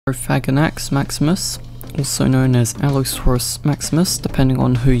Saurophaganax Maximus, also known as Allosaurus Maximus depending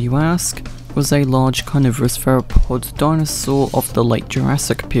on who you ask, was a large carnivorous theropod dinosaur of the late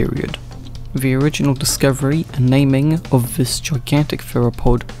Jurassic period. The original discovery and naming of this gigantic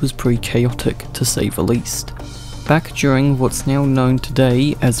theropod was pretty chaotic, to say the least. Back during what's now known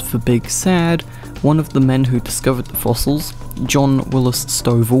today as the Big Sad, one of the men who discovered the fossils, John Willis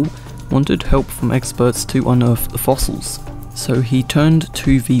Stovall, wanted help from experts to unearth the fossils. So he turned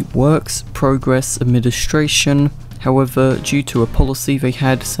to the Works Progress Administration. However, due to a policy they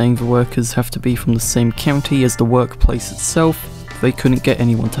had saying the workers have to be from the same county as the workplace itself, they couldn't get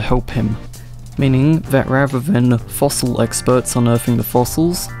anyone to help him. Meaning that rather than fossil experts unearthing the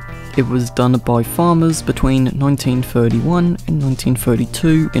fossils, it was done by farmers between 1931 and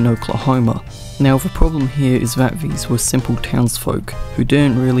 1932 in Oklahoma. Now the problem here is that these were simple townsfolk who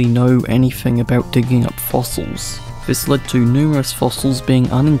didn't really know anything about digging up fossils. This led to numerous fossils being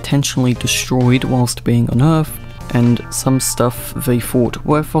unintentionally destroyed whilst being unearthed, and some stuff they thought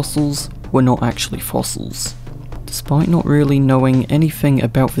were fossils were not actually fossils. Despite not really knowing anything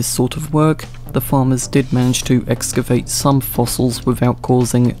about this sort of work, the farmers did manage to excavate some fossils without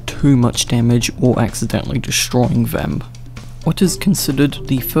causing too much damage or accidentally destroying them. What is considered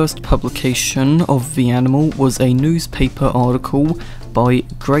the first publication of the animal was a newspaper article by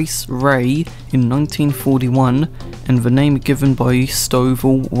Grace Ray in 1941, and the name given by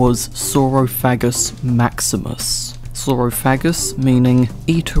Stovall was Saurophaganax Maximus. Saurophagus meaning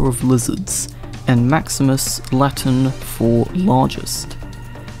eater of lizards, and Maximus Latin for largest.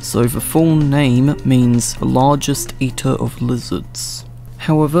 So the full name means largest eater of lizards.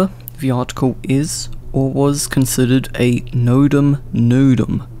 However, the article is or was considered a nodum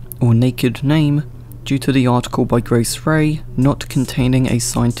nudum, or naked name, due to the article by Grace Ray not containing a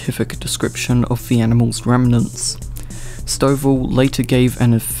scientific description of the animal's remnants. Stovall later gave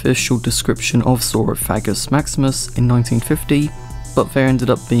an official description of Saurophaganax Maximus in 1950, but there ended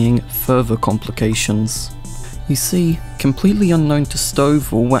up being further complications. You see, completely unknown to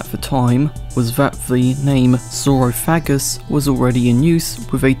Stovall at the time was that the name Saurophagus was already in use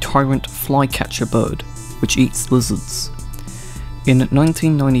with a tyrant flycatcher bird, which eats lizards. In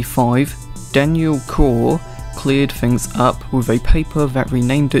 1995, Daniel Kaur cleared things up with a paper that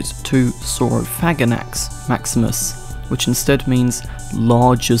renamed it to Saurophaganax Maximus, which instead means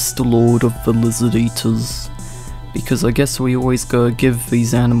largest lord of the lizard eaters. Because I guess we always gotta give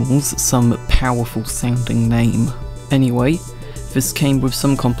these animals some powerful sounding name. Anyway, this came with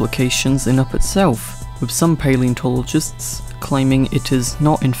some complications in up itself, with some paleontologists claiming it is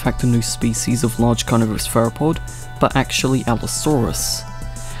not in fact a new species of large carnivorous theropod, but actually Allosaurus,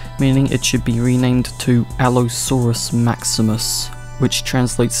 meaning it should be renamed to Allosaurus Maximus, which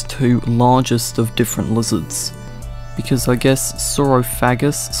translates to largest of different lizards. Because I guess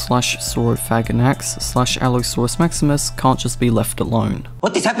Saurophaganax/Allosaurus Maximus can't just be left alone.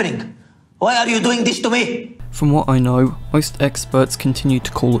 What is happening? Why are you doing this to me? From what I know, most experts continue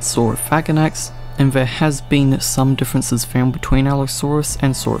to call it Saurophaganax, and there has been some differences found between Allosaurus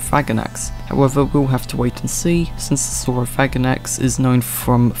and Saurophaganax. However, we'll have to wait and see, since the Saurophaganax is known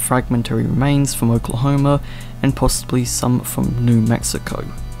from fragmentary remains from Oklahoma and possibly some from New Mexico.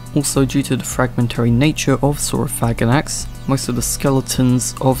 Also, due to the fragmentary nature of Saurophaganax, most of the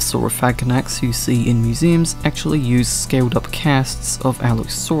skeletons of Saurophaganax you see in museums actually use scaled up casts of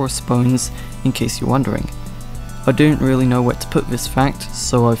Allosaurus bones, in case you're wondering. I didn't really know where to put this fact,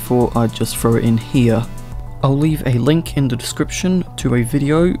 so I thought I'd just throw it in here. I'll leave a link in the description to a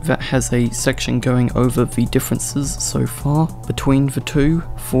video that has a section going over the differences so far between the two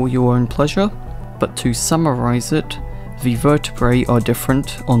for your own pleasure, but to summarise it, the vertebrae are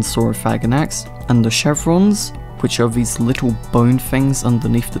different on Saurophaganax, and the chevrons, which are these little bone things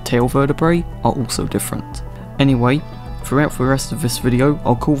underneath the tail vertebrae, are also different. Anyway, throughout the rest of this video,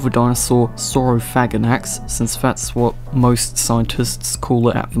 I'll call the dinosaur Saurophaganax, since that's what most scientists call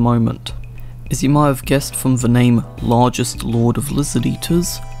it at the moment. As you might have guessed from the name Largest Lord of Lizard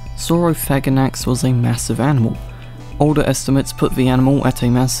Eaters, Saurophaganax was a massive animal. Older estimates put the animal at a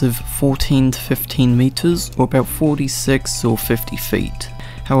massive 14 to 15 meters, or about 46 or 50 feet.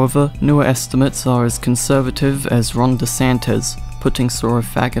 However, newer estimates are as conservative as Ron DeSantis, putting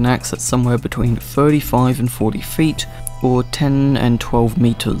Saurophaganax at somewhere between 35 and 40 feet, or 10 and 12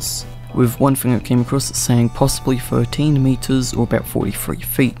 meters, with one thing that came across saying possibly 13 meters or about 43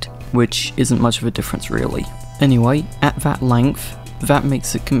 feet, which isn't much of a difference really. Anyway, at that length, that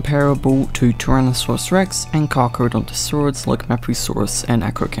makes it comparable to Tyrannosaurus rex and Carcharodontosaurids like Mapusaurus and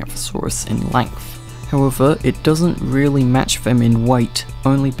Acrocanthosaurus in length. However, it doesn't really match them in weight,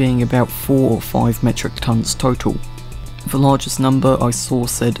 only being about 4 or 5 metric tons total. The largest number I saw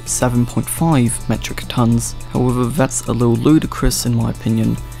said 7.5 metric tons, however that's a little ludicrous in my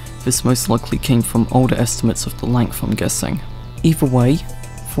opinion. This most likely came from older estimates of the length, I'm guessing. Either way,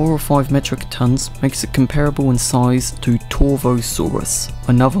 4 or 5 metric tons makes it comparable in size to Torvosaurus,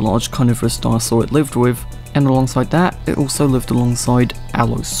 another large carnivorous dinosaur it lived with, and alongside that, it also lived alongside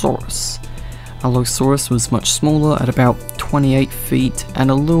Allosaurus. Allosaurus was much smaller at about 28 feet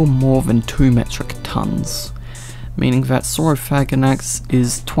and a little more than 2 metric tons, meaning that Saurophaganax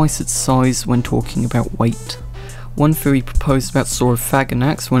is twice its size when talking about weight. One theory proposed about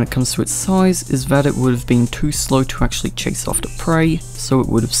Saurophaganax when it comes to its size is that it would have been too slow to actually chase after prey, so it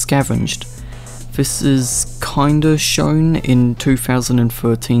would have scavenged. This is kinda shown in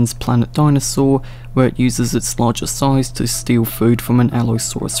 2013's Planet Dinosaur, where it uses its larger size to steal food from an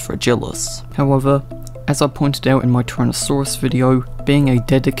Allosaurus fragilis. However, as I pointed out in my Tyrannosaurus video, being a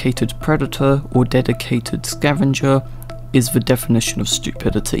dedicated predator or dedicated scavenger is the definition of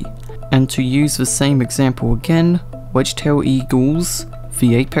stupidity. And to use the same example again, wedge-tailed eagles,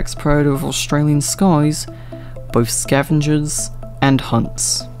 the apex predator of Australian skies, both scavengers and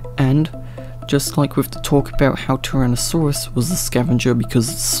hunts. And just like with the talk about how Tyrannosaurus was a scavenger because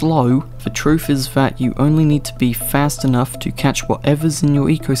it's slow, the truth is that you only need to be fast enough to catch whatever's in your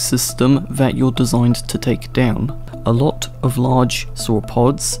ecosystem that you're designed to take down. A lot of large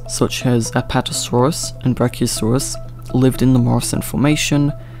sauropods, such as Apatosaurus and Brachiosaurus, lived in the Morrison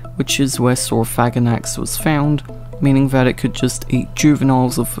Formation, which is where Saurophaganax was found, meaning that it could just eat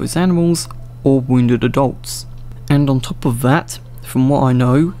juveniles of those animals or wounded adults. And on top of that, from what I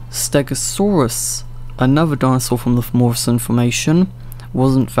know, Stegosaurus, another dinosaur from the Morrison Formation,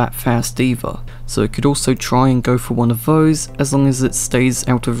 wasn't that fast either, so it could also try and go for one of those as long as it stays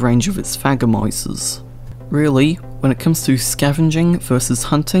out of range of its phagomizers. Really, when it comes to scavenging versus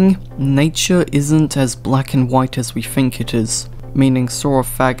hunting, nature isn't as black and white as we think it is, meaning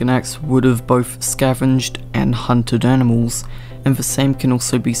Saurophaganax would have both scavenged and hunted animals, and the same can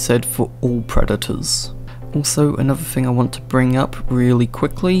also be said for all predators. Also, another thing I want to bring up really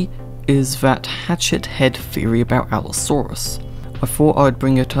quickly is that hatchet head theory about Allosaurus. I thought I'd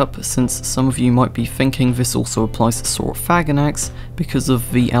bring it up since some of you might be thinking this also applies to Saurophaganax because of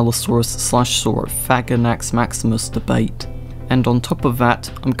the Allosaurus/Saurophaganax Maximus debate. And on top of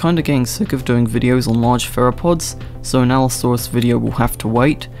that, I'm kinda getting sick of doing videos on large theropods, so an Allosaurus video will have to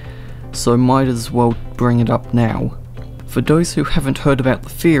wait, so might as well bring it up now. For those who haven't heard about the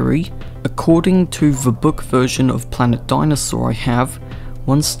theory, according to the book version of Planet Dinosaur I have,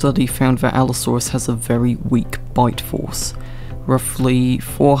 one study found that Allosaurus has a very weak bite force, roughly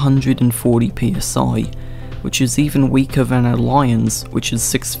 440 psi, which is even weaker than a lion's, which is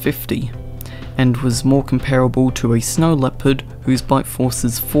 650, and was more comparable to a snow leopard whose bite force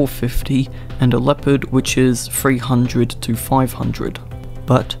is 450 and a leopard which is 300 to 500.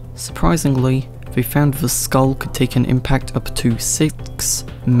 But, surprisingly, they found the skull could take an impact up to 6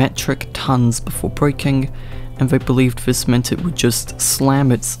 metric tons before breaking, and they believed this meant it would just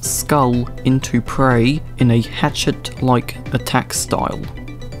slam its skull into prey in a hatchet-like attack style.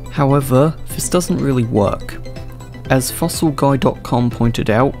 However, this doesn't really work. As fossilguy.com pointed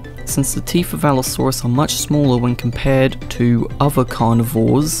out, since the teeth of Allosaurus are much smaller when compared to other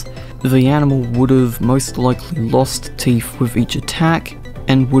carnivores, the animal would have most likely lost teeth with each attack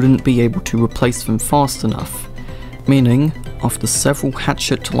and wouldn't be able to replace them fast enough, meaning after several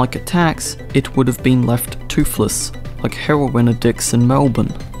hatchet-like attacks it would have been left toothless, like heroin addicts in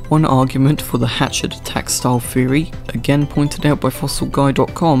Melbourne. One argument for the hatchet attack style theory, again pointed out by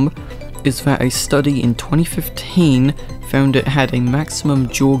fossilguy.com, is that a study in 2015 found it had a maximum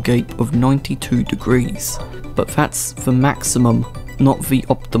jaw gape of 92 degrees, but that's the maximum, not the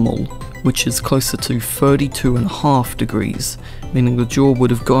optimal, which is closer to 32.5 degrees, meaning the jaw would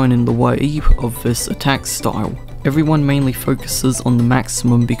have gone in the way of this attack style. Everyone mainly focuses on the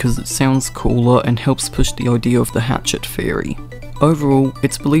maximum because it sounds cooler and helps push the idea of the hatchet theory. Overall,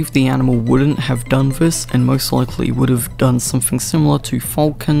 it's believed the animal wouldn't have done this and most likely would have done something similar to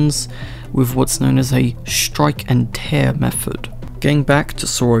falcons with what's known as a strike and tear method. Getting back to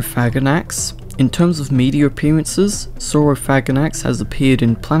Saurophaganax, in terms of media appearances, Saurophaganax has appeared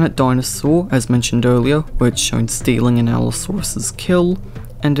in Planet Dinosaur, as mentioned earlier, where it's shown stealing an Allosaurus's kill,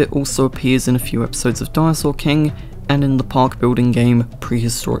 and it also appears in a few episodes of Dinosaur King, and in the park building game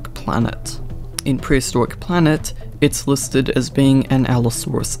Prehistoric Planet. In Prehistoric Planet, it's listed as being an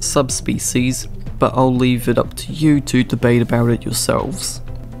Allosaurus subspecies, but I'll leave it up to you to debate about it yourselves.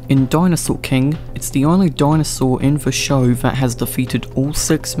 In Dinosaur King, it's the only dinosaur in the show that has defeated all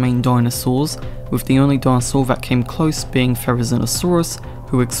 6 main dinosaurs, with the only dinosaur that came close being Therizinosaurus,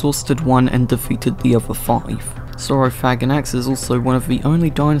 who exhausted one and defeated the other 5. Saurophaganax is also one of the only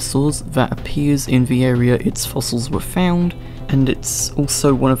dinosaurs that appears in the area its fossils were found, and it's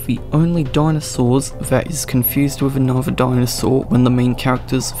also one of the only dinosaurs that is confused with another dinosaur when the main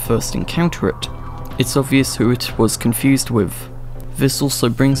characters first encounter it. It's obvious who it was confused with. This also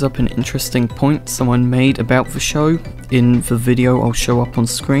brings up an interesting point someone made about the show in the video I'll show up on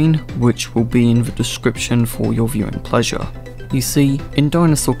screen, which will be in the description for your viewing pleasure. You see, in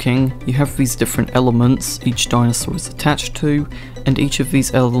Dinosaur King, you have these different elements each dinosaur is attached to, and each of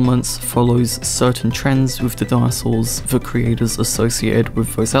these elements follows certain trends with the dinosaurs the creators associated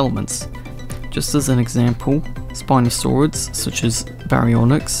with those elements. Just as an example, Spinosaurids, such as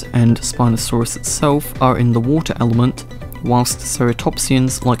Baryonyx and Spinosaurus itself, are in the water element, whilst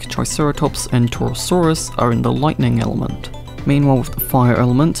ceratopsians like Triceratops and Torosaurus are in the lightning element. Meanwhile, with the fire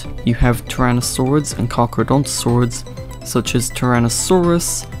element, you have Tyrannosaurids and Carcharodontosaurids, such as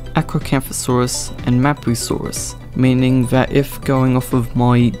Tyrannosaurus, Acrocanthosaurus, and Mapusaurus, meaning that if going off of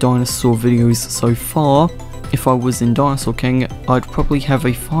my dinosaur videos so far, if I was in Dinosaur King, I'd probably have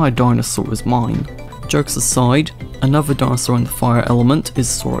a fire dinosaur as mine. Jokes aside, another dinosaur in the fire element is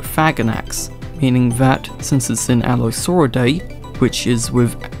Saurophaganax, meaning that since it's in Allosauridae, which is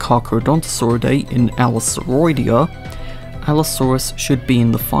with Carcharodontosauridae in Allosauroidea, Allosaurus should be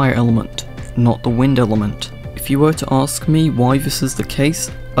in the fire element, not the wind element. If you were to ask me why this is the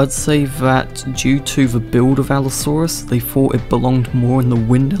case, I'd say that due to the build of Allosaurus, they thought it belonged more in the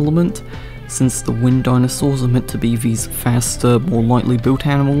wind element, since the wind dinosaurs are meant to be these faster, more lightly built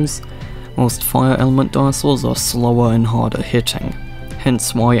animals, whilst fire element dinosaurs are slower and harder hitting.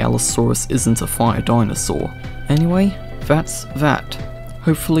 Hence why Allosaurus isn't a fire dinosaur. Anyway, that's that.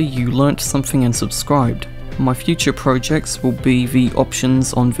 Hopefully you learnt something and subscribed. My future projects will be the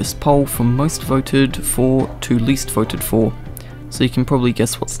options on this poll from most voted for to least voted for, so you can probably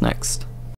guess what's next.